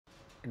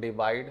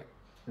divide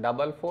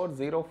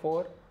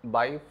 4404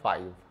 by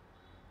 5.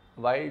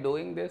 While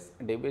doing this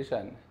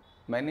division,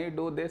 many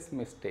do this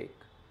mistake.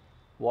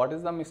 What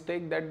is the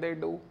mistake that they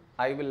do?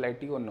 I will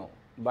let you know.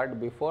 But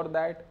before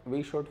that,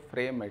 we should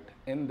frame it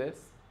in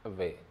this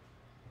way.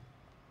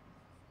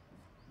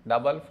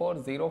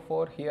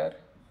 4404 here,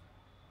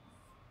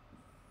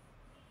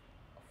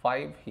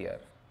 5 here.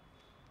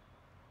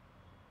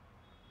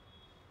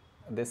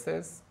 This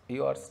is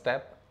your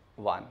step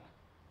 1.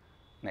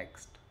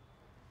 Next,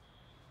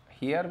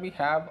 here we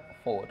have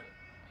 4,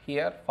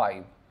 here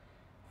 5.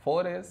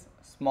 4 is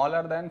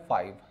smaller than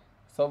 5,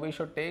 so we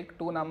should take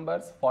two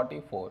numbers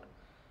 44.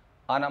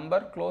 A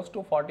number close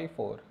to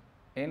 44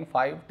 in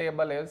 5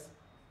 table is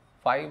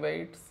 5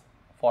 8s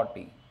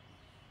 40.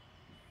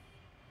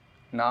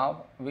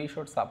 Now we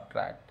should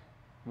subtract.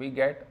 We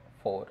get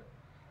 4.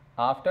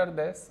 After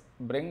this,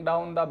 bring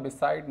down the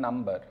beside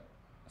number,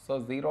 so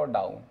 0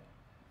 down.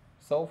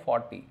 So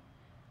 40.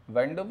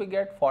 When do we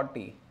get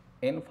 40?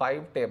 In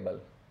 5 table.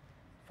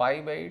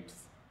 5 8s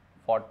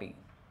 40.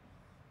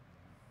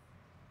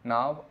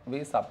 Now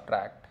we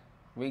subtract.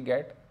 We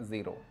get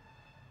 0.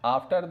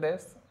 After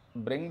this,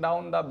 bring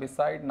down the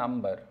beside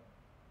number.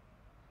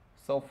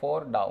 So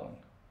 4 down.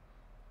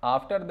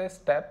 After this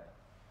step,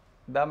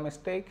 the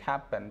mistake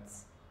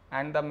happens,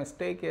 and the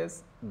mistake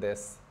is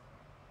this.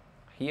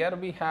 Here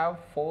we have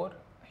 4,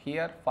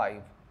 here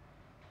 5.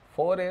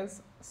 4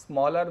 is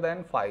smaller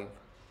than 5.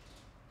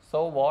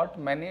 So what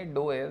many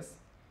do is,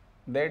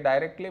 they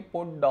directly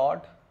put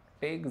dot,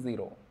 take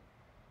 0,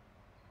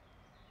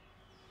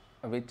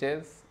 which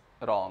is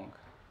wrong.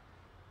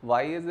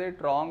 Why is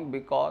it wrong?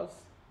 Because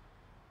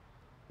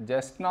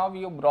just now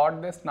you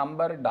brought this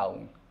number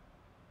down,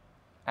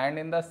 and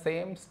in the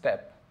same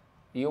step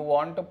you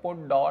want to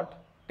put dot,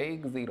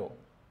 take 0,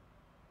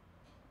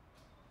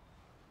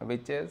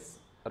 which is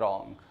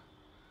wrong.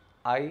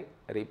 I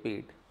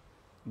repeat,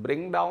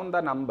 bring down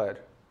the number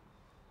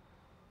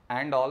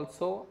and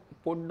also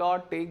put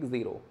dot, take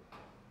 0.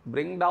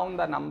 Bring down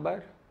the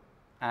number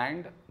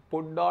and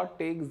put dot,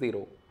 take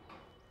 0.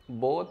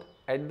 Both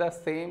at the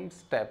same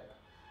step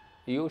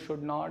you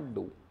should not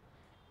do.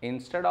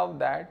 Instead of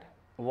that,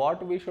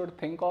 what we should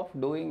think of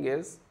doing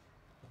is,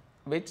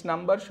 which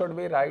number should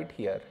we write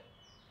here?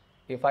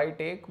 If I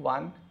take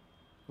 1,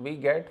 we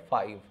get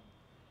 5,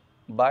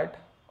 but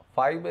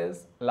 5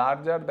 is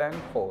larger than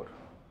 4.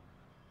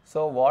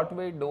 So what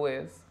we do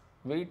is,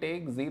 we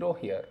take 0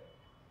 here.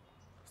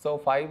 So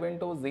 5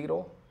 into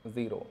 0,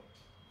 0.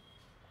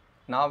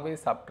 Now we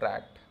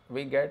subtract.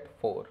 We get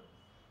 4.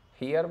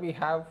 Here we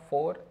have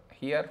 4,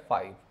 here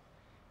 5.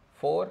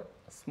 4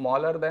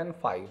 smaller than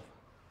 5.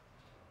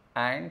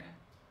 And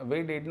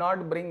we did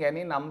not bring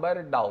any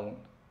number down.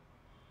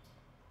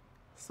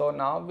 So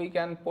now we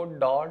can put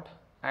dot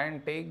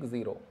and take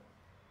 0.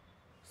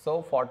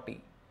 So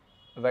 40.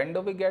 When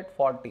do we get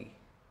 40?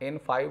 In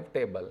 5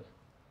 table.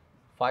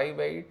 5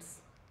 8s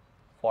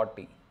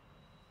 40.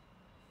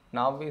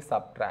 Now we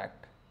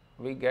subtract.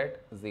 We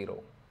get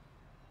 0.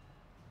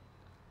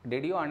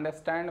 Did you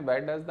understand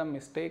where does the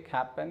mistake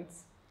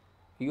happens?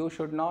 You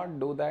should not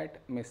do that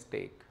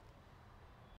mistake.